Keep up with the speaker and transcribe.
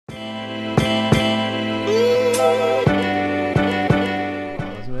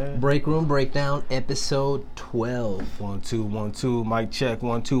Break Room Breakdown, episode 12. 1 2 1 2. Mic check.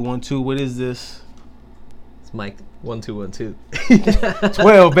 1 2 1 2. What is this? It's Mike 1 2 1 2.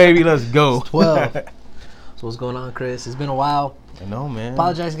 12, baby. Let's go. It's 12. So what's going on, Chris? It's been a while. I know, man.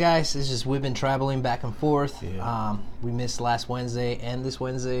 Apologize, guys. It's just we've been traveling back and forth. Yeah. We missed last Wednesday and this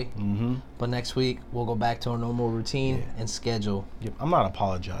Wednesday. Mm-hmm. But next week we'll go back to our normal routine and schedule. Yep. I'm not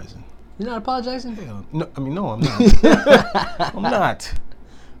apologizing. You're not apologizing? Hell, no, no, I'm not. I'm not.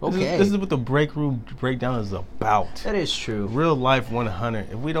 Okay. This is what the Break Room Breakdown is about. That is true. Real life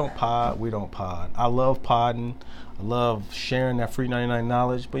 100. If we don't pod, we don't pod. I love podding. I love sharing that free 99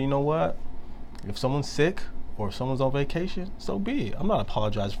 knowledge. But you know what? If someone's sick or if someone's on vacation, so be it. I'm not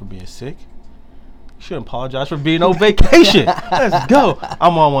apologizing for being sick. You shouldn't apologize for being on vacation. Let's go.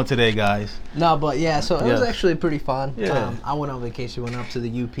 I'm on one today, guys. No, but yeah, so it was actually pretty fun. Yeah. I went on vacation, went up to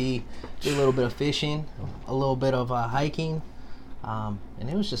the UP, did a little bit of fishing, a little bit of hiking, and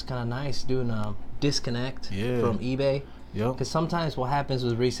it was just kind of nice doing a disconnect from eBay. Yep. Because sometimes what happens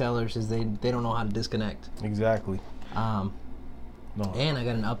with resellers is they don't know how to disconnect. Exactly. No. And I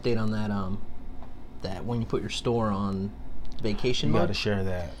got an update on that. That when you put your store on vacation You mode. got to share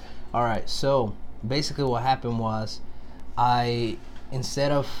that. All right, so basically what happened was there's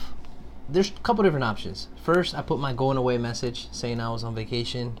a couple different options. First, I put my going away message saying I was on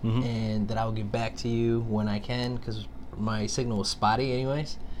vacation and that I will get back to you when I can because my signal was spotty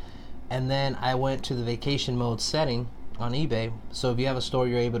anyways. And then I went to the vacation mode setting on eBay. So if you have a store,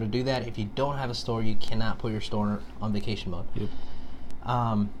 you're able to do that. If you don't have a store, you cannot put your store on vacation mode. Yep.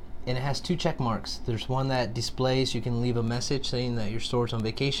 And it has two check marks. There's one that displays, you can leave a message saying that your store's on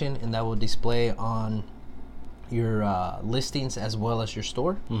vacation, and that will display on your listings as well as your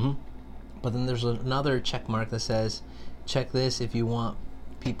store. Mm-hmm. But then there's another check mark that says, check this if you want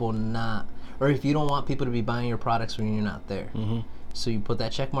people if you don't want people to be buying your products when you're not there. Mm-hmm. So you put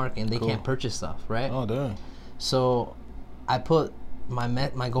that check mark and they can't purchase stuff, right? Oh, dang. So I put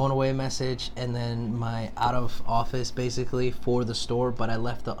my going away message and then my out of office basically for the store, but I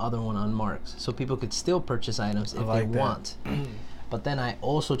left the other one unmarked so people could still purchase items if they want. But then I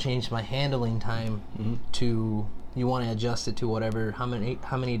also changed my handling time to, you want to adjust it to whatever how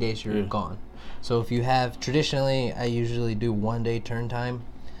many days you're gone. So if you have, traditionally I usually do 1 day turn time,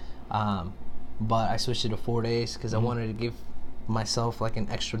 but I switched it to 4 days because I wanted to give myself like an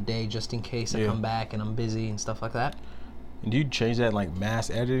extra day just in case I come back and I'm busy and stuff like that. And do you change that like mass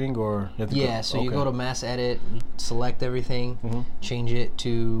editing or? You go to mass edit, select everything, change it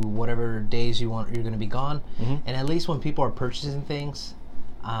to whatever days you're going to be gone, and at least when people are purchasing things,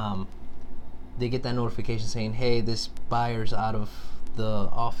 they get that notification saying, "Hey, this buyer's out of the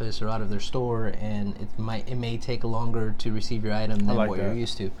office or out of their store, and it may take longer to receive your item than what you're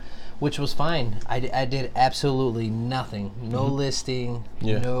used to," which was fine. I did absolutely nothing, no listing,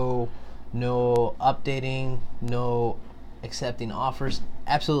 no updating, no accepting offers,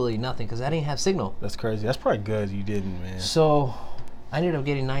 absolutely nothing, because I didn't have signal. That's crazy. That's probably good you didn't, man. So I ended up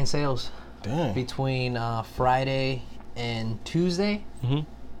getting 9 sales. Dang. Between Friday and Tuesday,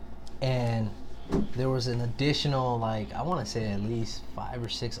 and there was an additional, I want to say at least 5 or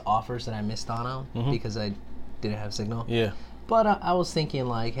 6 offers that I missed on because I didn't have signal. Yeah. But I was thinking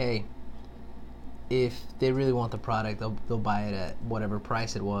hey, if they really want the product, they'll buy it at whatever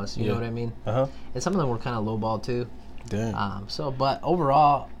price it was. You know what I mean? And some of them were kind of lowball too. Damn. But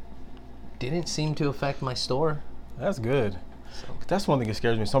overall, didn't seem to affect my store. That's good. That's one thing that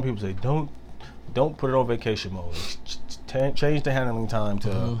scares me. Some people say don't put it on vacation mode. Change the handling time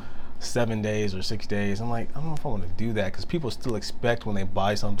to 7 days or 6 days. I'm like, I don't know if I want to do that because people still expect when they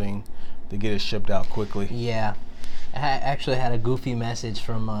buy something to get it shipped out quickly. Yeah. I actually had a goofy message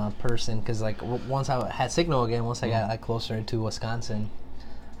from a person because once I had signal again, once I got closer into Wisconsin,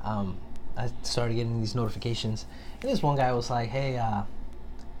 I started getting these notifications. And this one guy was like, "Hey, I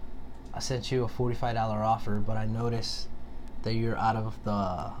sent you a $45 offer, but I noticed that you're out of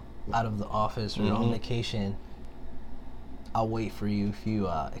the office or on vacation. I'll wait for you if you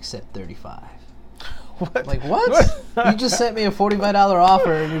accept $35." What? Like, what? You just sent me a $45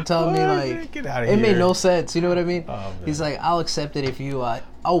 offer and you're telling me Get out of it here. made no sense. You know what I mean? Oh, he's like, "I'll accept it if you.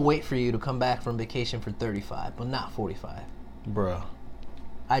 I'll wait for you to come back from vacation for $35, but not $45." Bruh.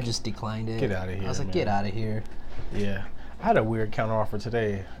 I just declined it. Get out of here. I was like, man. "Get out of here." Yeah. I had a weird counter offer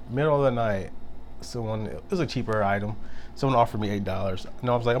today. Middle of the night, it was a cheaper item. Someone offered me $8. And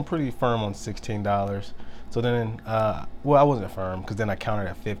I was like, I'm pretty firm on $16. So then, I wasn't firm because then I countered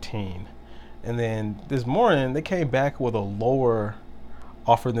at 15. And then this morning, they came back with a lower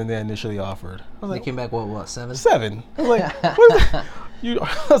offer than they initially offered. I was They came back, what, 7? 7. I was like, what is that?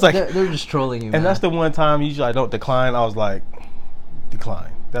 I was like, they're just trolling you, man. and that's the one time usually I don't decline. I was like,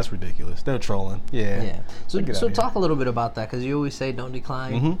 decline. That's ridiculous. They're trolling. Yeah. Yeah. So Get out here. talk a little bit about that, because you always say don't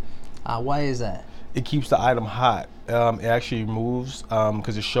decline. Why is that? It keeps the item hot. It actually moves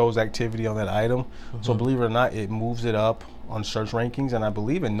because it shows activity on that item. So believe it or not, it moves it up on search rankings, and I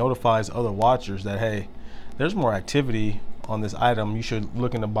believe it notifies other watchers that, hey, there's more activity on this item. You should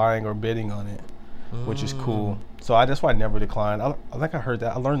look into buying or bidding on it, which is cool. So that's why I never declined. I think I heard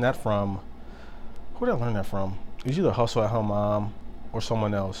that. I learned that from, who did I learn that from? It was either Hustle at Home or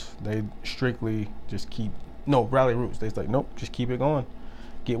someone else. They strictly just Rally Roots. They're like, nope, just keep it going.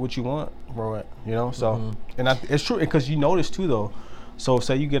 Get what you want, bro. You know, so and it's true, because you notice too though. So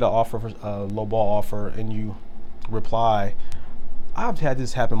say you get an offer for a low ball offer and you reply. I've had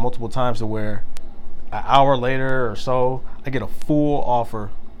this happen multiple times to where an hour later or so, I get a full offer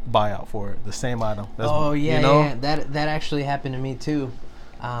buyout for it, the same item. Yeah. That actually happened to me too.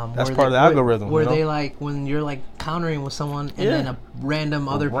 That's part of the algorithm. Where they like, when you're like countering with someone, and then a random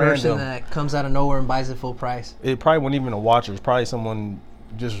other person that comes out of nowhere and buys it full price. It probably wasn't even a watcher. It's probably someone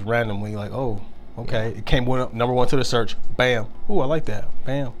just randomly like, oh, okay. It came number one to the search. Bam. Ooh, I like that.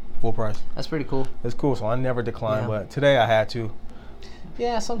 Bam. Full price. That's pretty cool. It's cool. So I never declined, but today I had to.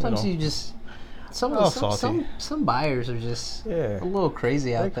 Yeah, sometimes you just some buyers are just a little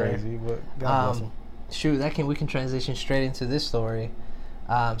crazy out there. Crazy, but God bless them. Shoot, we can transition straight into this story.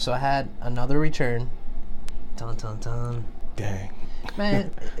 So I had another return. Dun dun dun. Dang.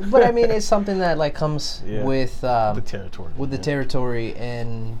 Man, but I mean, it's something that like comes with the territory. With the territory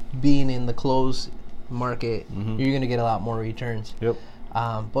and being in the clothes market, you're gonna get a lot more returns. Yep.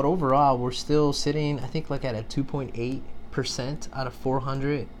 But overall, we're still sitting, I think, like at a 2.8% out of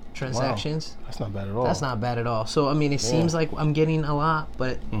 400 transactions. Wow. That's not bad at all. That's not bad at all. So I mean, it seems like I'm getting a lot,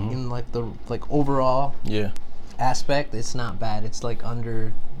 but in like the overall aspect, it's not bad. It's like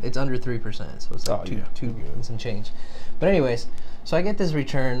under 3%, so it's like two and some change. But anyways, so I get this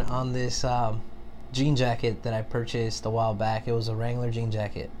return on this jean jacket that I purchased a while back. It was a Wrangler jean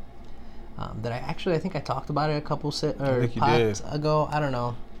jacket that I think I talked about it a couple pods ago. I don't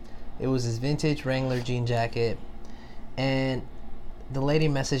know. It was this vintage Wrangler jean jacket, and the lady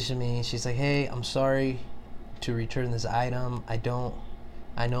messaged me. She's like, "Hey, I'm sorry to return this item. I know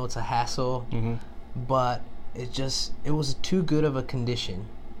it's a hassle, but it was too good of a condition.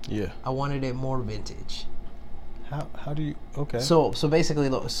 Yeah. I wanted it more vintage." How do you? Okay. So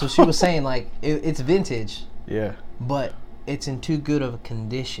basically, so she was saying like it's vintage. Yeah. But it's in too good of a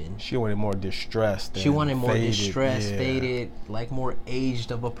condition. She wanted more distressed. She wanted more distressed, faded, like more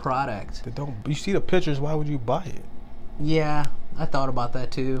aged of a product. You see the pictures. Why would you buy it? Yeah, I thought about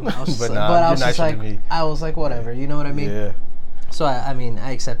that too. I was I was like, whatever. You know what I mean? Yeah. So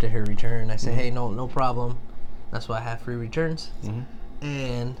I accepted her return. I said, hey, no problem. That's why I have free returns.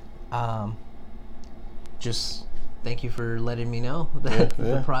 And just thank you for letting me know that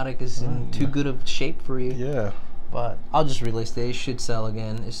the product is in too good of shape for you. Yeah. But I'll just relist it. It should sell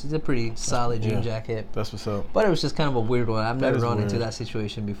again. It's a pretty solid jean jacket. That's what's up. But it was just kind of a weird one. I've never run into that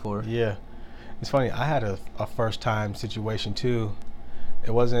situation before. Yeah. It's funny. I had a first time situation too.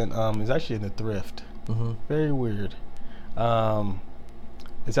 It wasn't. It's actually in the thrift. Very weird.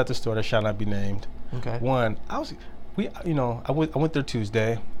 It's at the store that shall not be named. Okay. I went there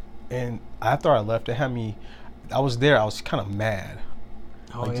Tuesday, and after I left, they had me. I was there. I was kind of mad.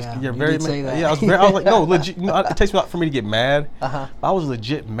 Oh, like, yeah. You're you very did say that. Yeah, I was like, no, legit. It takes a lot for me to get mad. I was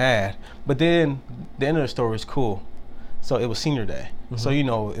legit mad. But then the end of the story was cool. So it was senior day. So,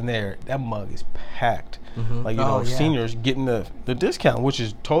 in there, that mug is packed. Seniors getting the discount, which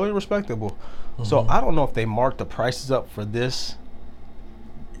is totally respectable. So I don't know if they marked the prices up for these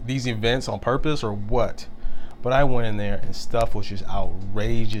events on purpose or what. But I went in there and stuff was just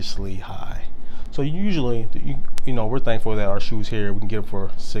outrageously high. So usually, we're thankful that our shoes here, we can get them for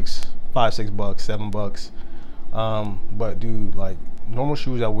 $5, $6, $7. But dude, like normal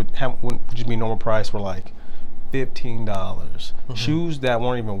shoes that would just be normal price were like $15. Shoes that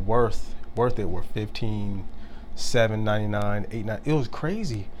weren't even worth it were $15, $7.99, $8.99. It was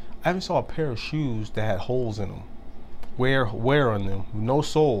crazy. I haven't saw a pair of shoes that had holes in them. Wear on them, no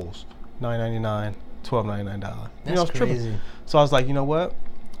soles. $9.99, $12.99. That's crazy. So I was like, you know what?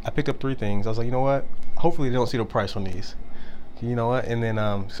 I picked up 3 things. I was like, you know what? Hopefully they don't see the price on these. You know what? And then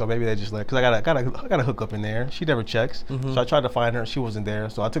so maybe they just because I got a hook up in there. She never checks. So I tried to find her. She wasn't there.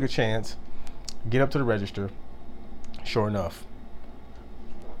 So I took a chance. Get up to the register. Sure enough,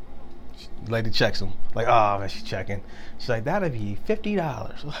 lady checks them. Like, oh man, she's checking. She's like, that'd be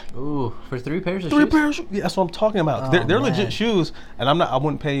 $50. Ooh, for 3 pairs of shoes? 3 pairs of shoes? Yeah, that's what I'm talking about. They're legit shoes, and I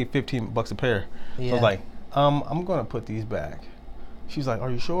wouldn't pay $15 a pair. Yeah. So I was like, I'm gonna put these back. She was like,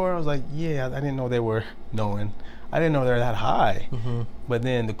 "Are you sure?" I was like, "Yeah." I didn't know they were knowing. I didn't know they were that high. But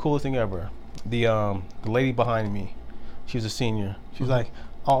then the coolest thing ever, the lady behind me, she was a senior. She was like,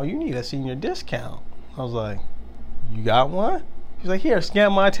 "Oh, you need a senior discount." I was like, "You got one?" She's like, "Here,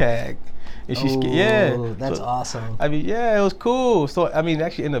 scan my tag." And she that's awesome. I mean, yeah, it was cool. So I mean, it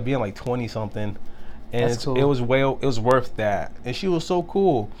actually ended up being like 20 something. And That's cool. it was worth that. And she was so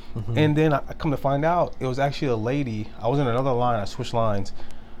cool. And then I come to find out, it was actually a lady. I was in another line. I switched lines.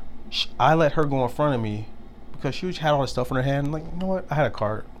 I let her go in front of me because she had all this stuff in her hand. I'm like, you know what? I had a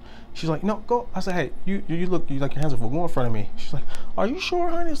cart. She's like, "No, go." I said, "Hey, you look, you like your hands are full. Go in front of me." She's like, "Are you sure,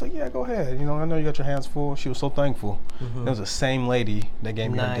 honey?" It's like, "Yeah, go ahead. You know, I know you got your hands full." She was so thankful. It was the same lady that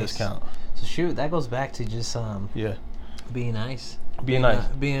gave me her discount. So shoot, that goes back to just being nice. Being nice.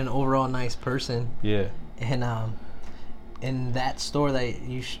 Being an overall nice person. Yeah. And in that store that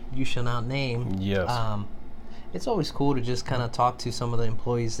you shall not name. Yes. It's always cool to just kind of talk to some of the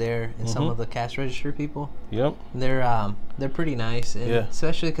employees there and some of the cash register people. Yep. They're pretty nice, and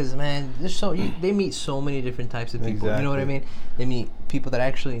especially because, man, they meet so many different types of people. Exactly. You know what I mean? They meet people that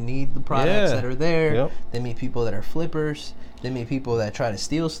actually need the products that are there. Yep. They meet people that are flippers. They meet people that try to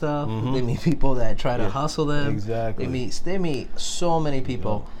steal stuff. They meet people that try to hustle them. Exactly. They meet so many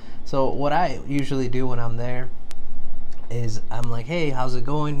people. So what I usually do when I'm there is I'm like, "Hey, how's it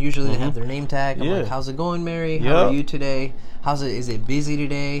going?" Usually they have their name tag. I'm like, "How's it going, Mary? How are you today? Is it busy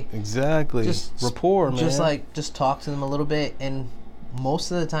today?" Exactly. Just rapport, man. Just talk to them a little bit, and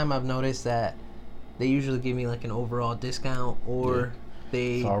most of the time I've noticed that they usually give me like an overall discount, or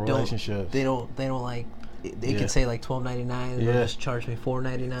they don't like they can say like $12.99 and they'll just charge me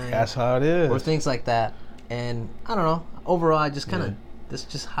 $4.99. That's how it is. Or things like that. And I don't know. Overall, I just kind of that's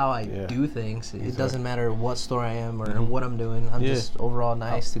just how I do things. Exactly. It doesn't matter what store I am or what I'm doing. I'm just overall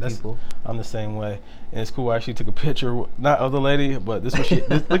nice to people. I'm the same way. And it's cool. I actually took a picture, not of the lady, but this was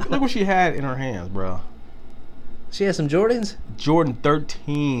look what she had in her hands, bro. She had some Jordans? Jordan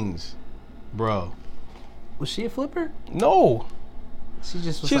 13s, bro. Was she a flipper? No.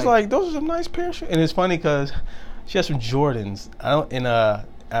 She's like, those are some nice pair of shoes. And it's funny because she has some Jordans.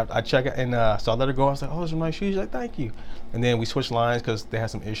 I check it, and so I let her go. I was like, "Oh, those are nice shoes." She's like, "Thank you." And then we switched lines because they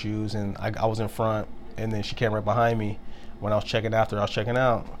had some issues, and I was in front, and then she came right behind me when I was checking after I was checking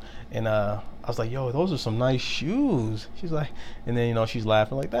out, and I was like, "Yo, those are some nice shoes." She's like, and then she's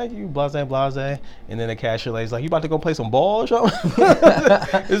laughing like, "Thank you, blase blase." And then the cashier lady's like, "You about to go play some ball or something?"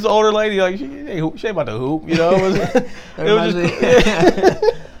 This is an older lady, like she ain't about to hoop, It was just.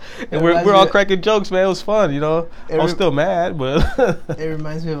 And we're all cracking jokes, man. It was fun, I was still mad, but it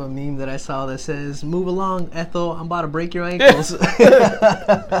reminds me of a meme that I saw that says, "Move along, Ethel. I'm about to break your ankles."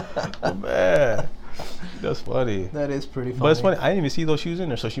 Oh, man, that's funny. That is pretty funny. But it's funny. I didn't even see those shoes in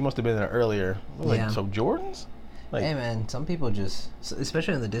there, so she must have been there earlier. So Jordans. Hey man, some people just,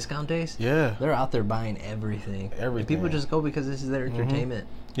 especially in the discount days, they're out there buying everything. And people just go because this is their entertainment.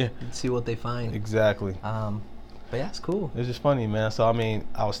 Yeah, and see what they find. Exactly. But yeah, it's cool. It's just funny, man. So I mean,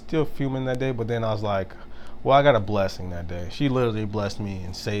 I was still fuming that day, but then I was like, well, I got a blessing that day. She literally blessed me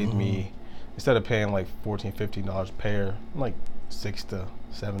and saved me. Instead of paying like $14, $15 a pair, like $6 to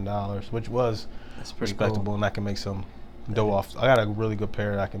 $7, which was respectable, cool. And I can make some dough off. I got a really good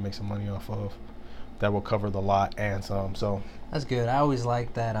pair that I can make some money off of. That will cover the lot and some. So that's good. I always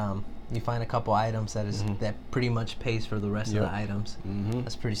like that. You find a couple items that pretty much pays for the rest of the items.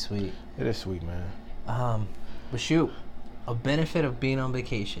 That's pretty sweet. It is sweet, man. But shoot, a benefit of being on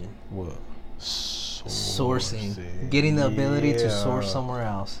vacation. What? Sourcing. Getting the ability to source somewhere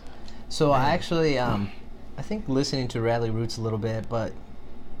else. So I actually, I think listening to Radley Roots a little bit, but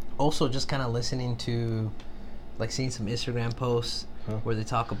also just kind of listening to, like seeing some Instagram posts where they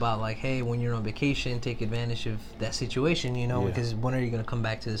talk about like, hey, when you're on vacation, take advantage of that situation, because when are you going to come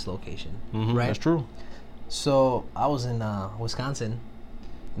back to this location, right? That's true. So I was in Wisconsin.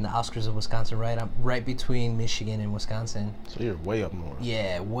 In the outskirts of Wisconsin, right between Michigan and Wisconsin. So you're way up north.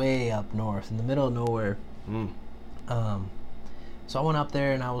 Yeah, way up north, in the middle of nowhere. So I went up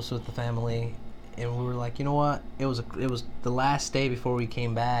there and I was with the family, and we were like, you know what? It was the last day before we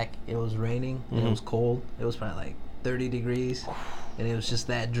came back. It was raining and it was cold. It was probably like 30 degrees, and it was just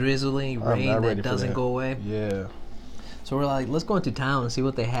that drizzling rain that doesn't go away. Yeah. So we're like, let's go into town and see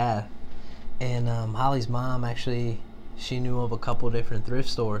what they have. And Holly's mom actually. She knew of a couple different thrift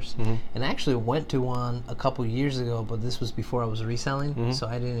stores, and I actually went to one a couple years ago, but this was before I was reselling, so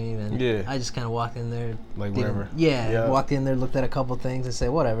I didn't even. Yeah. I just kind of walked in there. Like whatever. Yeah, walked in there, looked at a couple things, and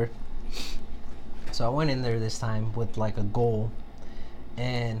said whatever. So I went in there this time with like a goal,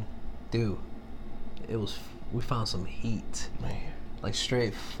 and dude, we found some heat, man, like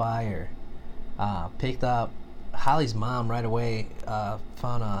straight fire. Picked up Holly's mom right away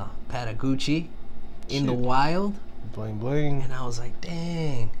found a Patagucci in the wild. Bling bling. And I was like,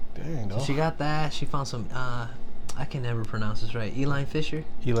 dang. Dang, So she got that. She found some, I can never pronounce this right. Elaine Fisher?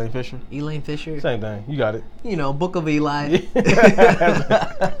 Elaine Fisher? Elaine Fisher. Same thing. You got it. You know, Book of Eli.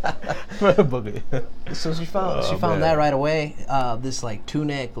 Book it. So she found that right away. This like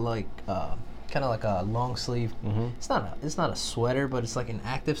tunic, like kind of like a long sleeve. Mm-hmm. It's not a sweater, but it's like an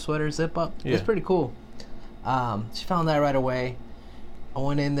active sweater zip up. Yeah. It's pretty cool. She found that right away. I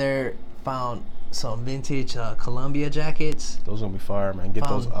went in there, found some vintage Columbia jackets. Those gonna be fire, man. Get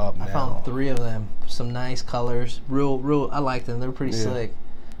those up now. I found 3 of them. Some nice colors. Real. I liked them. They're pretty slick.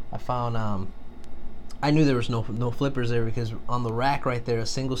 I found. I knew there was no flippers there because on the rack right there, a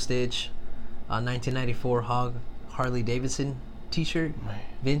single stitch, 1994 Harley Davidson T-shirt,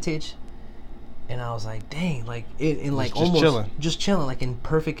 vintage. And I was like, dang, like in like just almost chilling, like in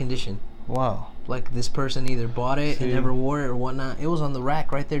perfect condition. Wow. Like this person either bought it and never wore it or whatnot. It was on the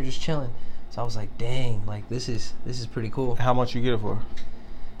rack right there, just chilling. So I was like, dang, like this is pretty cool. How much you get it for?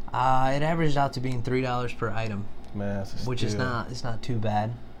 It averaged out to being $3 per item, man, that's a which is not too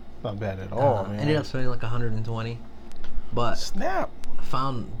bad. Not bad at all, man. Ended up spending like $120, but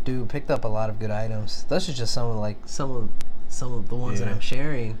picked up a lot of good items. Those are just some of the ones that I'm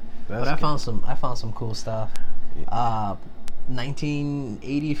sharing. But I found some cool stuff.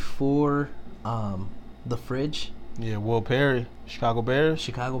 1984, the fridge. Yeah, Will Perry, Chicago Bears,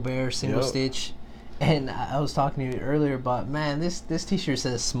 single stitch. And I was talking to you earlier about, man, this T-shirt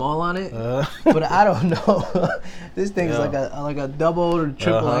says small on it, but I don't know. This thing's like a double or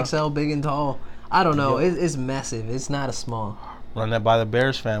triple XL, big and tall. I don't know. It's massive. It's not a small. Run that by the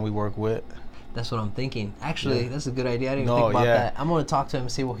Bears fan we work with. That's what I'm thinking. Actually, that's a good idea. I didn't even think about that. I'm going to talk to him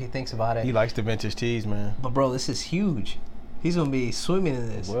and see what he thinks about it. He likes the vintage tees, man. But, bro, this is huge. He's going to be swimming in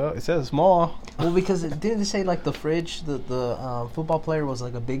this. Well, it says small. Well, because didn't it say, like, the fridge, the football player was,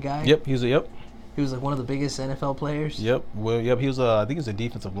 like, a big guy? Yep, he was like one of the biggest NFL players? Yep. Well, he was, I think he was a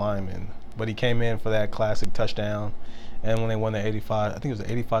defensive lineman. But he came in for that classic touchdown. And when they won the 85, I think it was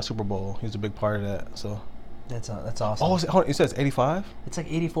the 85 Super Bowl, he was a big part of that, so... That's awesome. Oh, it says 85? It's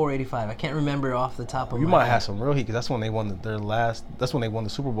like 84, 85. I can't remember off the top of my head. You might have some real heat because that's when they won that's when they won the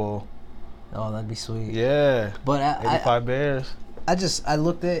Super Bowl. Oh, that'd be sweet. Yeah. But 85 Bears. I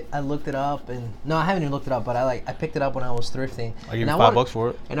looked it up and no, I haven't even looked it up, but I picked it up when I was thrifting. I give you $5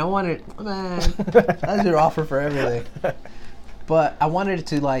 for it. And I wanted, man, that's your offer for everything. But I wanted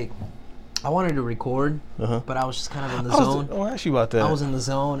to record, but I was just kind of in the zone. I'll ask you about that. I was in the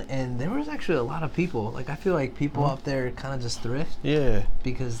zone, and there was actually a lot of people. Like, I feel like people up there kind of just thrift. Yeah.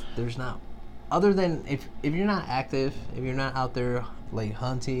 Because there's not, other than if you're not active, if you're not out there like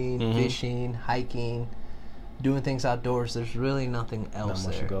hunting, fishing, hiking, doing things outdoors, there's really nothing else not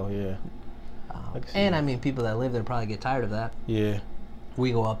much there. To go, yeah. And I mean, people that live there probably get tired of that. Yeah.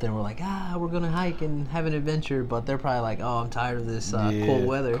 We go up there and we're like, we're going to hike and have an adventure. But they're probably like, I'm tired of this cold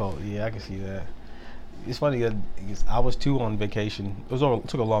weather. Yeah, I can see that. It's funny because I was too on vacation. It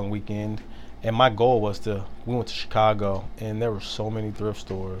took a long weekend. And my goal was we went to Chicago. And there were so many thrift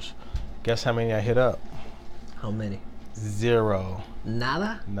stores. Guess how many I hit up? How many? 0.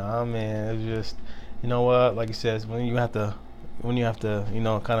 Nada? Nah, man. It was just, you know what? Like you said, when you have to, you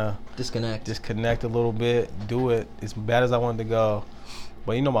know, kind of disconnect a little bit, do it. As bad as I wanted to go.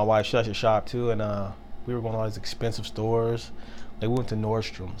 But you know, my wife, she likes to shop too, and we were going to all these expensive stores. Like, we went to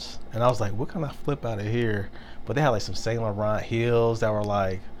Nordstrom's, and I was like, what can I flip out of here? But they had like some Saint Laurent heels that were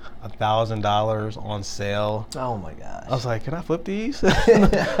like $1,000 on sale. Oh my gosh. I was like, can I flip these?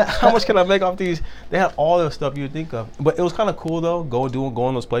 How much can I make off these? They had all the stuff you would think of. But it was kind of cool though,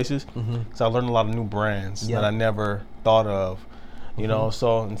 going those places. So I learned a lot of new brands that I never thought of. You know,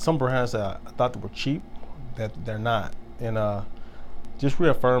 so and some brands that I thought that were cheap, that they're not. And just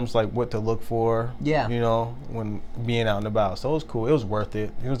reaffirms like what to look for. Yeah. You know, when being out and about. So it was cool. It was worth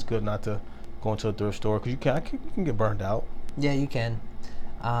it. It was good not to go into a thrift store because you can get burned out. Yeah, you can.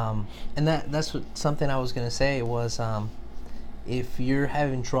 And that's something I was gonna say was if you're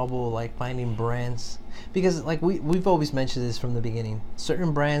having trouble like finding brands, because like we've always mentioned this from the beginning,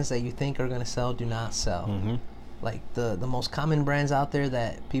 certain brands that you think are gonna sell do not sell. Like the most common brands out there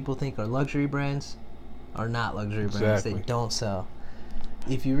that people think are luxury brands are not luxury brands. They don't sell.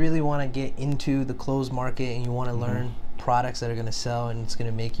 If you really want to get into the clothes market and you want to learn products that are going to sell and it's going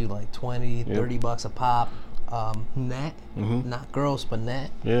to make you like $20-$30 a pop net, not gross but net,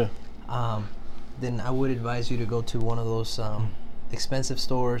 then I would advise you to go to one of those expensive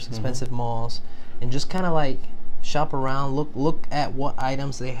stores, expensive malls, and just kind of like shop around, look at what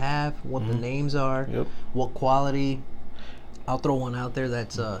items they have, what the names are, what quality. I'll throw one out there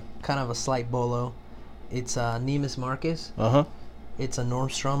that's kind of a slight bolo. It's Neiman Marcus. Uh-huh. It's a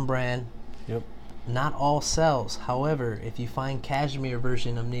Nordstrom brand. Yep. Not all sells. However, if you find cashmere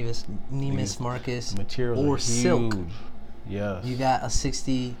version of Neiman Marcus Materials or are silk, huge. Yes. you got a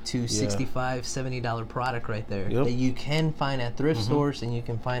 $60 to $65, $70 product right there that you can find at thrift stores, and you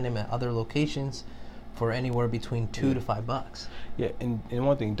can find them at other locations for anywhere between $2 to $5. Yeah, and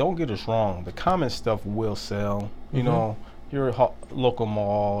one thing, don't get us wrong. The common stuff will sell. You know, your local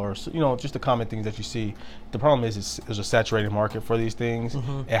mall or, you know, just the common things that you see. The problem is there's a saturated market for these things.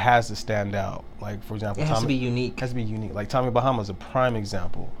 It has to stand out. Like, for example, It has to be unique. It has to be unique. Like Tommy Bahama is a prime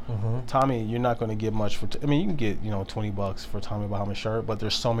example. Tommy, you're not going to get much for. I mean, you can get, you know, $20 for a Tommy Bahama shirt, but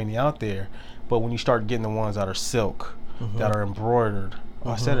there's so many out there. But when you start getting the ones that are silk, that are embroidered,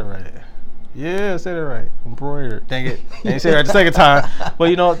 I said it right. Yeah, I said it right. Embroidered. Dang it. I didn't say it right the second time. But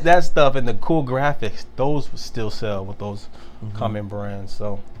you know, that stuff and the cool graphics, those still sell with those common brands.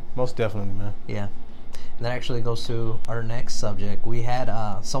 So most definitely, man. Yeah. And that actually goes to our next subject. We had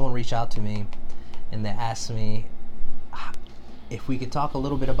someone reach out to me, and they asked me if we could talk a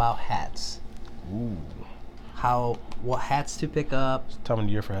little bit about hats. Ooh. What hats to pick up. It's time of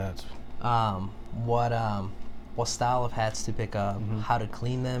the year for hats. What style of hats to pick up, how to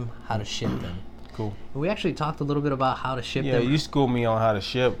clean them, how to ship them. Cool. And we actually talked a little bit about how to ship them. Yeah, you schooled me on how to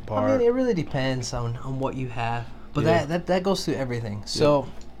ship part. I mean, it really depends on what you have. But that goes through everything. So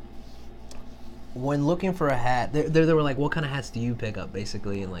when looking for a hat, they were like, what kind of hats do you pick up,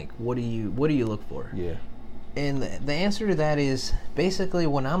 basically? And like, what do you look for? Yeah. And the answer to that is, basically,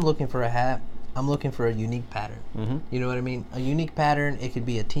 when I'm looking for a hat, I'm looking for a unique pattern. You know what I mean? A unique pattern. It could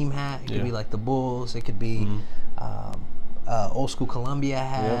be a team hat. It could be like the Bulls. It could be old school Columbia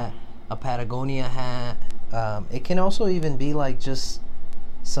hat, a Patagonia hat. It can also even be like just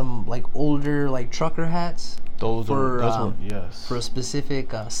some like older like trucker hats. Those for a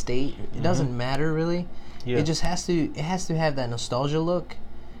specific state. It doesn't matter really. Yeah. It just has to have that nostalgia look,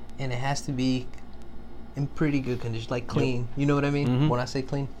 and it has to be in pretty good condition, like clean. You know what I mean when I say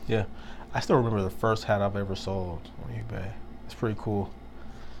clean? Yeah. I still remember the first hat I've ever sold on eBay. It's pretty cool.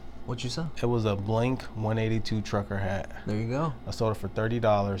 What you sell? It was a Blink 182 trucker hat. There you go. I sold it for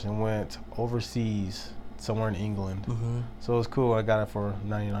 $30 and went overseas, somewhere in England. So it was cool. I got it for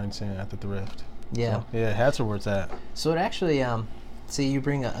 99 cents at the thrift. Yeah. So, yeah, hats are where it's at. So it actually, see, you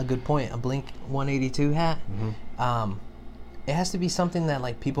bring a good point. A Blink 182 hat. It has to be something that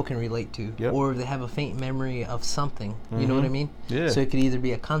like people can relate to, or they have a faint memory of something. You know what I mean? Yeah. So it could either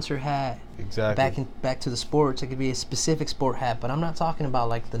be a concert hat. Exactly. Back to the sports. It could be a specific sport hat, but I'm not talking about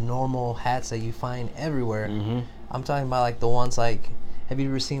like the normal hats that you find everywhere. I'm talking about like the ones like. Have you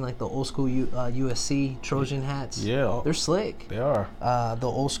ever seen like the old school USC Trojan hats? Yeah. They're slick. They are. The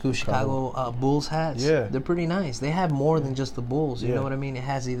old school Chicago Bulls hats. Yeah. They're pretty nice. They have more than just the Bulls. You know what I mean? It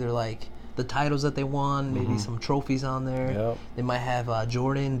has either like the titles that they won, maybe some trophies on there. Yep. They might have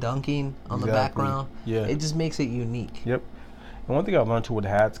Jordan dunking on the background. Yeah. It just makes it unique. Yep. And one thing I've learned too with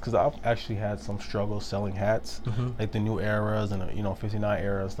hats, because I've actually had some struggles selling hats, like the new eras and 59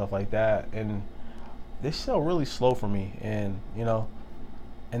 era and stuff like that, and they sell really slow for me. And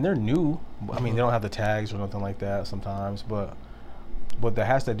and they're new. I mean, they don't have the tags or nothing like that sometimes, but the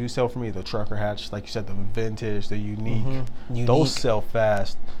hats that do sell for me, the trucker hats, like you said, the vintage, the unique. Those sell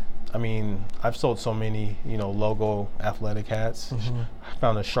fast. I mean, I've sold so many, logo athletic hats. I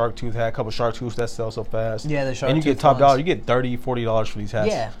found a shark tooth hat, a couple shark tooths that sell so fast. Yeah, the shark tooth. And you get top dollar. You get $30, $40 for these hats.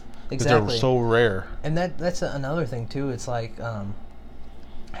 Yeah, exactly. Because they're so rare. And that's another thing too. It's like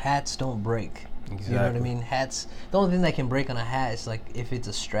hats don't break. Exactly. You know what I mean? Hats. The only thing that can break on a hat is like if it's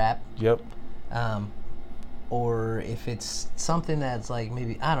a strap. Yep. Or if it's something that's like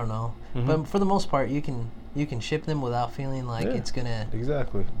maybe I don't know. But for the most part, you can ship them without feeling like it's gonna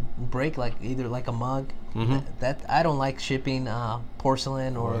break, like either like a mug. That I don't like shipping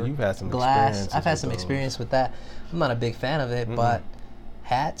porcelain or you've had some glass. I've had some experience with that. I'm not a big fan of it, but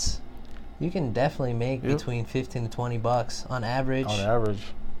hats, you can definitely make between $15 to $20 on average. On average.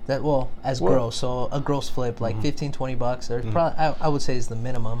 Gross. So a gross flip, like $15, $20. There's probably I would say is the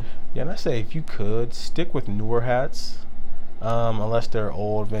minimum. Yeah, and I say if you could stick with newer hats, unless they're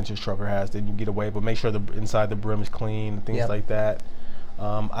old vintage trucker hats, then you get away. But make sure the inside the brim is clean and things like that.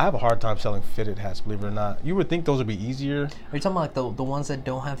 I have a hard time selling fitted hats, believe it or not. You would think those would be easier. Are you talking about like the ones that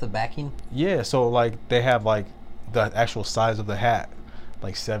don't have the backing? Yeah, so like they have like the actual size of the hat,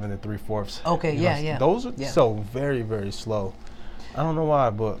 like 7 3/4. Okay, yeah. Those are so very, very slow. I don't know why,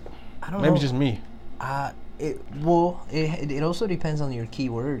 but maybe just me. It also depends on your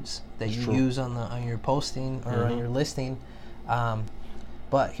keywords that you use on your posting or on your listing.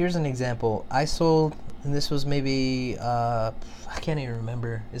 But here's an example. I sold, and this was maybe I can't even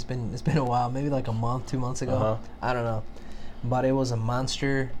remember. It's been a while. Maybe like a month, 2 months ago. I don't know. But it was a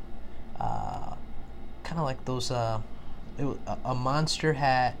monster, kind of like those. It was a monster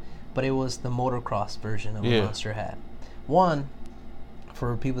hat, but it was the motocross version of a monster hat. One,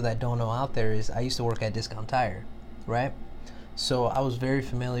 for people that don't know out there, is I used to work at Discount Tire, right? So I was very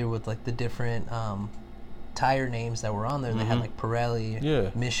familiar with like the different tire names that were on there. They had like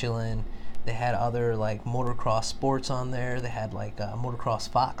Pirelli, Michelin. They had other like motocross sports on there. They had like motocross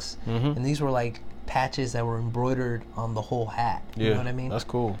Fox, and these were like patches that were embroidered on the whole hat. You know what I mean? That's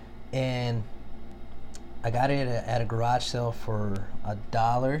cool. And I got it at a garage sale for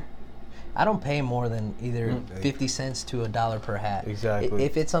 $1. I don't pay more than either 50 cents to $1 per hat. Exactly.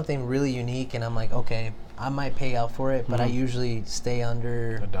 If it's something really unique and I'm like, okay, I might pay out for it, but I usually stay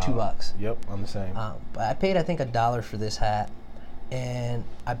under $2. Yep, I'm the same. But I paid, I think, $1 for this hat, and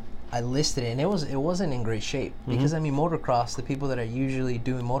I listed it, and it wasn't in great shape because I mean, motocross. The people that are usually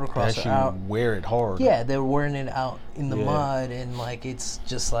doing motocross actually are out. Wear it hard. Yeah, they're wearing it out in the mud, and like it's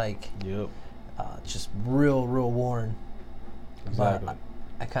just like just real worn. Exactly.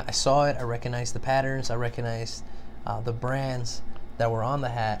 But I saw it. I recognized the patterns. I recognized the brands that were on the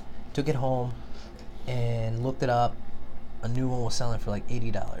hat. Took it home and looked it up. A new one was selling for like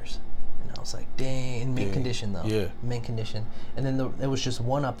 $80, and I was like, "Dang!" In mint condition though. Yeah. Mint condition. And then there was just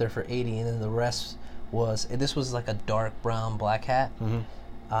one up there for $80, and then the rest was. This was like a dark brown black hat, and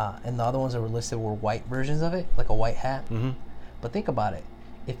the other ones that were listed were white versions of it, like a white hat. But think about it.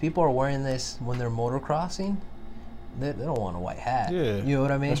 If people are wearing this when they're motocrossing, they don't want a white hat. Yeah, you know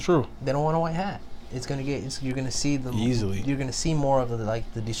what I mean? That's true. They don't want a white hat. You're gonna see them easily. You're gonna see more of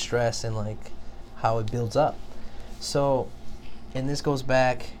the distress and like how it builds up. So, and this goes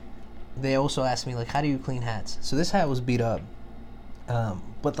back. They also asked me like, how do you clean hats? So this hat was beat up,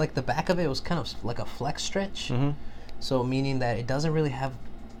 but like the back of it was kind of like a flex stretch. So meaning that it doesn't really have.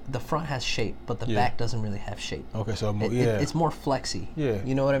 The front has shape, but the back doesn't really have shape. Okay, so it's more flexy. Yeah,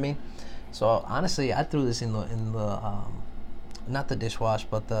 you know what I mean. So honestly, I threw this in the not the dishwash,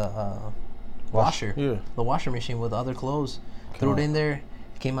 but the washer. Yeah, the washer machine with other clothes. Threw it in there.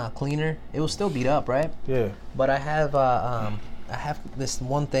 It came out cleaner. It was still beat up, right? Yeah. But I have this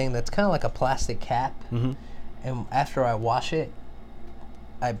one thing that's kind of like a plastic cap, and after I wash it,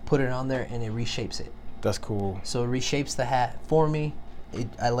 I put it on there and it reshapes it. That's cool. So it reshapes the hat for me.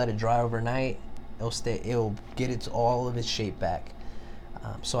 I let it dry overnight. It'll get all of its shape back.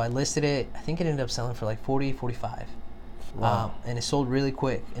 So I listed it. I think it ended up selling for like $40, $45. Wow. And it sold really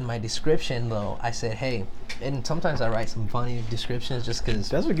quick. In my description, though, I said, hey, and sometimes I write some funny descriptions just because.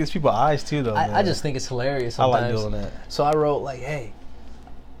 That's what gives people eyes, too, though. I just think it's hilarious sometimes. I like doing that. So I wrote, like, hey,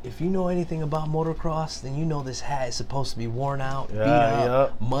 if you know anything about motocross, then you know this hat is supposed to be worn out, beat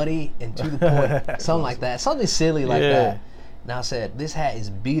up, muddy, and to the point. Something like that. Something silly like that. And I said, this hat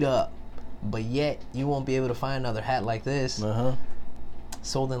is beat up, but yet you won't be able to find another hat like this.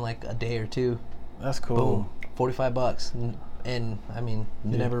 Sold in like a day or two. That's cool. Boom, $45. And I mean,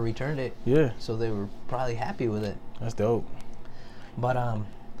 they never returned it. Yeah. So they were probably happy with it. That's dope. But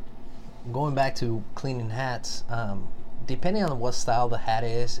going back to cleaning hats, depending on what style the hat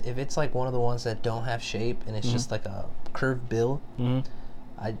is, if it's like one of the ones that don't have shape and it's just like a curved bill,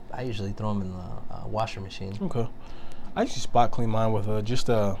 I usually throw them in the washer machine. Okay. I usually spot clean mine with just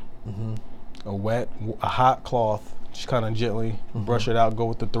a hot cloth. Just kind of gently brush it out, go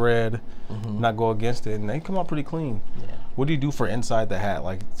with the thread, not go against it, and they come out pretty clean. Yeah. What do you do for inside the hat?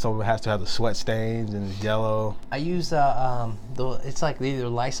 Like some of it has to have the sweat stains and it's yellow. I use it's like either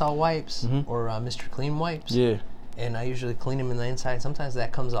Lysol wipes or Mr. Clean wipes. Yeah. And I usually clean them in the inside. Sometimes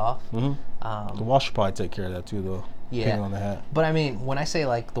that comes off. The washer probably take care of that too, though. Yeah. On the hat. But I mean, when I say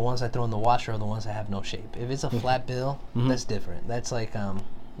like the ones I throw in the washer are the ones that have no shape. If it's a flat bill, that's different. That's like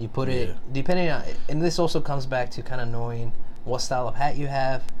you put it depending on, and this also comes back to kind of knowing what style of hat you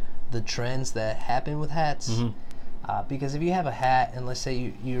have, the trends that happen with hats. Because if you have a hat, and let's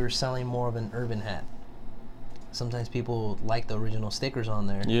say you're selling more of an urban hat, sometimes people like the original stickers on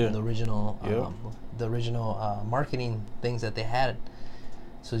there, the original marketing things that they had.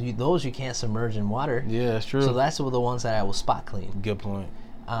 So those you can't submerge in water. Yeah, that's true. So that's the ones that I will spot clean. Good point.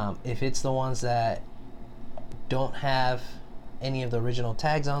 If it's the ones that don't have any of the original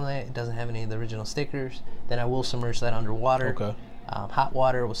tags on it doesn't have any of the original stickers, then I will submerge that underwater. Okay. Hot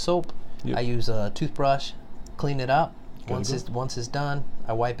water with soap. I use a toothbrush, clean it up. Once it's done,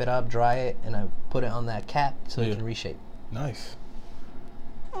 I wipe it up, dry it, and I put it on that cap so it can reshape. Nice.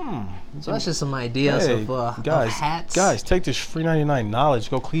 So that's just some ideas of hats. Guys, take this free 99 knowledge.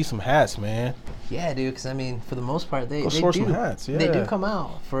 Go clean some hats, man. Yeah, dude. Because I mean, for the most part, they source do some hats. Yeah, they do come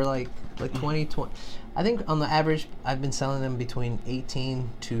out for like 20. I think on the average, I've been selling them between $18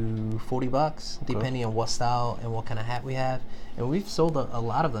 to $40, depending on what style and what kind of hat we have. And we've sold a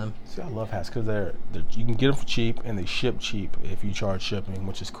lot of them. See, I love hats because they're you can get them for cheap and they ship cheap if you charge shipping,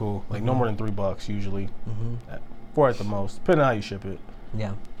 which is cool. Like no more than $3 usually, four at the most, depending on how you ship it.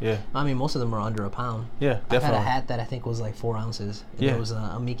 Yeah. Yeah. I mean, most of them are under a pound. Yeah, definitely. I've had a hat that I think was like 4 ounces. And Yeah. It was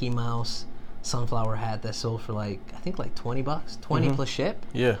a Mickey Mouse sunflower hat that sold for I think $20, 20 plus ship.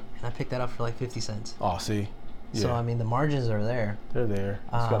 Yeah. And I picked that up for like 50 cents. Oh, see. Yeah. So I mean, the margins are there. They're there.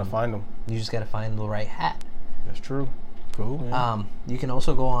 You just gotta find them. You just gotta find the right hat. That's true. Cool, man. You can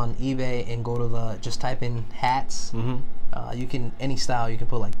also go on eBay and go to just type in hats. You can any style. You can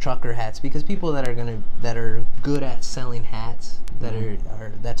put like trucker hats because people that are good at selling hats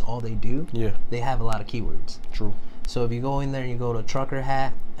that's all they do. Yeah. They have a lot of keywords. True. So if you go in there and you go to trucker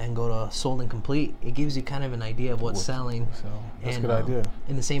hat and go to sold and complete, it gives you kind of an idea of what's selling. So that's a good idea.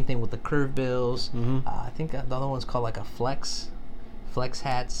 And the same thing with the curve bills. I think the other one's called like a flex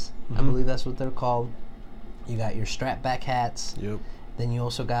hats. I believe that's what they're called. You got your strap back hats. Yep. Then you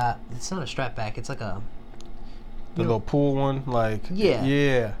also got, it's not a strap back, it's like a little pool one, like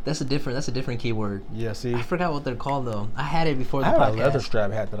yeah. That's a different keyword. Yeah, see. I forgot what they're called though. I had it before the podcast. podcast. I had a leather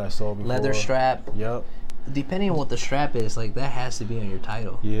strap hat that I sold before. Leather strap. Yep. Depending on what the strap is, like that has to be on your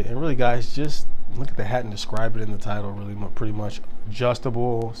title. Yeah, and really, guys, just look at the hat and describe it in the title. Really, pretty much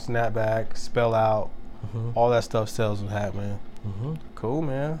adjustable, snapback, spell out, all that stuff sells with hat, man. Cool,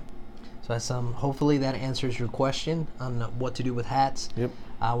 man. So that's hopefully that answers your question on what to do with hats. Yep.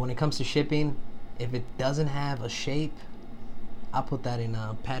 When it comes to shipping, if it doesn't have a shape, I'll put that in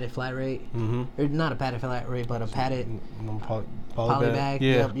a padded flat rate. Or not a padded flat rate, but a padded poly bag.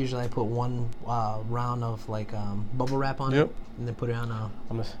 Yeah. Yep. Usually I put one round of like bubble wrap on it, and then put it on a.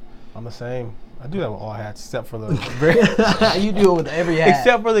 I'm the same. I do that with all hats except for the. You do it with every hat.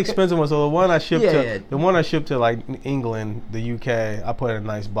 Except for the expensive one. So the one I shipped to like England, the UK, I put it in a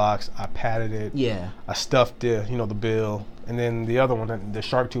nice box. I padded it. Yeah. I stuffed it, the bill, and then the other one, the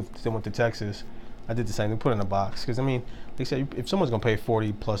shark tooth that went to Texas, I did the same thing. Put it in a box because they said if someone's gonna pay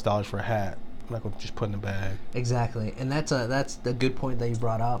 $40+ for a hat, I'm not gonna just put it in a bag. Exactly, and that's the good point that you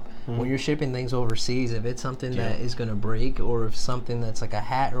brought up. When you're shipping things overseas, if it's something that is gonna break, or if something that's like a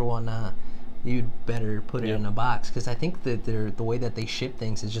hat or whatnot, you'd better put it in a box because I think that the way that they ship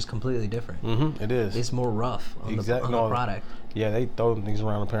things is just completely different. It is. It's more rough on the product. Yeah, they throw things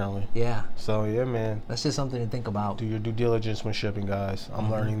around apparently. Yeah. So yeah, man. That's just something to think about. Do your due diligence when shipping, guys.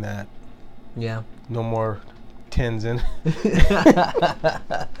 I'm learning that. Yeah. No more tens in.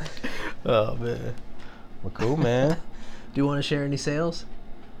 Oh man. Well, cool, man. Do you want to share any sales?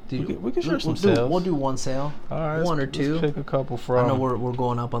 We can share some sales. We'll do one sale. All right. One or two. Let's pick a couple from. I know we're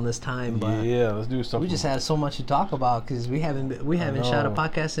going up on this time, but yeah, let's do something. We just had so much to talk about because we haven't shot a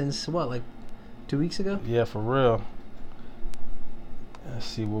podcast since like 2 weeks ago. Yeah, for real. Let's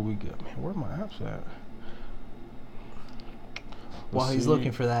see what we got. Man, where are my apps at? While he's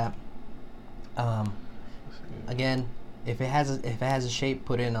looking for that, again, if it has a shape,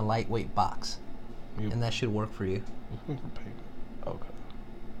 put it in a lightweight box, and that should work for you.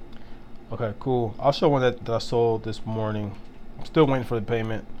 Okay, cool. I'll show one that I sold this morning. I'm still waiting for the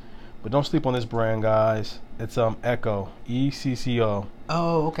payment, but don't sleep on this brand, guys. It's Ecco, ECCO.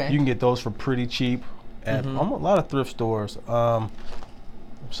 Oh, okay. You can get those for pretty cheap at a lot of thrift stores. I'm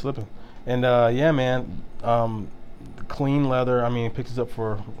slipping, and yeah, man. Clean leather. I mean, it picks us up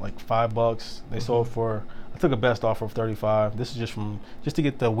for like $5. They sold for. I took a best offer of $35. This is just to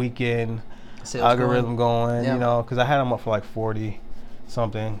get the weekend sales algorithm going. Yep. Because I had them up for like 40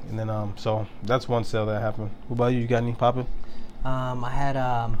 something, and then so that's one sale that happened. What about you? You got any popping? I had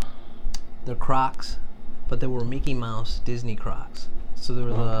the Crocs, but they were Mickey Mouse Disney Crocs. So there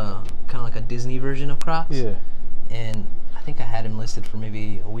was kind of like a Disney version of Crocs. Yeah. And I think I had them listed for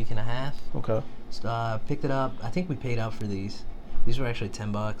maybe a week and a half. Okay. So, picked it up. I think we paid out for these. These were actually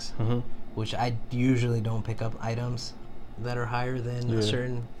 $10, which I usually don't pick up items that are higher than a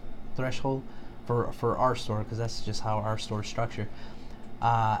certain threshold for our store because that's just how our store is structured.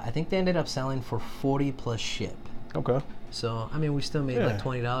 I think they ended up selling for $40+ ship. Okay. So I mean, we still made like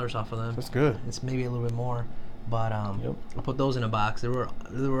 $20 off of them. That's good. It's maybe a little bit more, but I put those in a box. There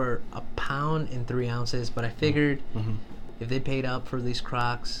were a pound and 3 ounces, but I figured if they paid up for these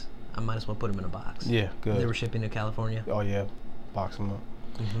Crocs, I might as well put them in a box. Yeah, good. They were shipping to California. Oh yeah, box them up.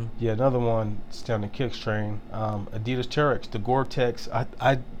 Yeah, another one still on the Kicks train. Adidas Terex, the Gore-Tex.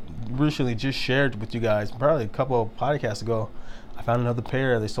 I recently just shared with you guys, probably a couple of podcasts ago. I found another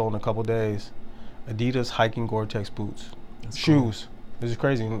pair they sold in a couple of days. Adidas hiking Gore-Tex boots. Shoes. Cool. This is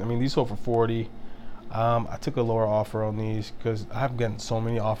crazy. I mean, these sold for $40. I took a lower offer on these because I have gotten so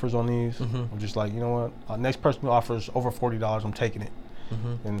many offers on these. I'm just like, you know what? Next person who offers over $40, I'm taking it.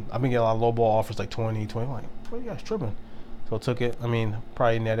 And I've been getting a lot of lowball offers like 20. I'm like, what are you guys tripping? So I took it. I mean,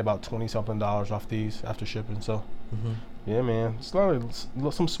 probably net about $20-something off these after shipping. So yeah, man, it's a lot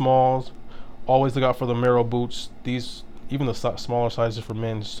of some smalls. Always look out for the Merrell boots. These, even the smaller sizes for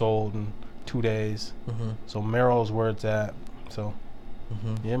men, sold in 2 days. So Merrell is where it's at. So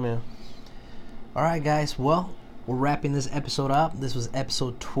yeah, man. All right, guys. Well, we're wrapping this episode up. This was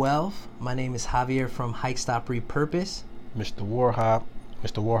episode 12. My name is Javier from Hike Stop Repurpose. Mr. Warhop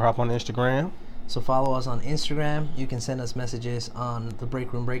on Instagram. So follow us on Instagram. You can send us messages on the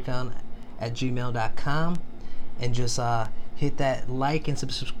breakroomBreakdown@gmail.com, and just hit that like and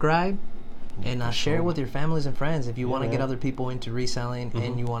subscribe, and share it with your families and friends. If you want to get other people into reselling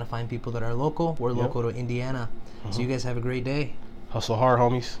and you want to find people that are local, we're local to Indiana. So you guys have a great day. Hustle hard,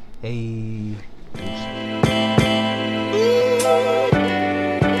 homies. Hey.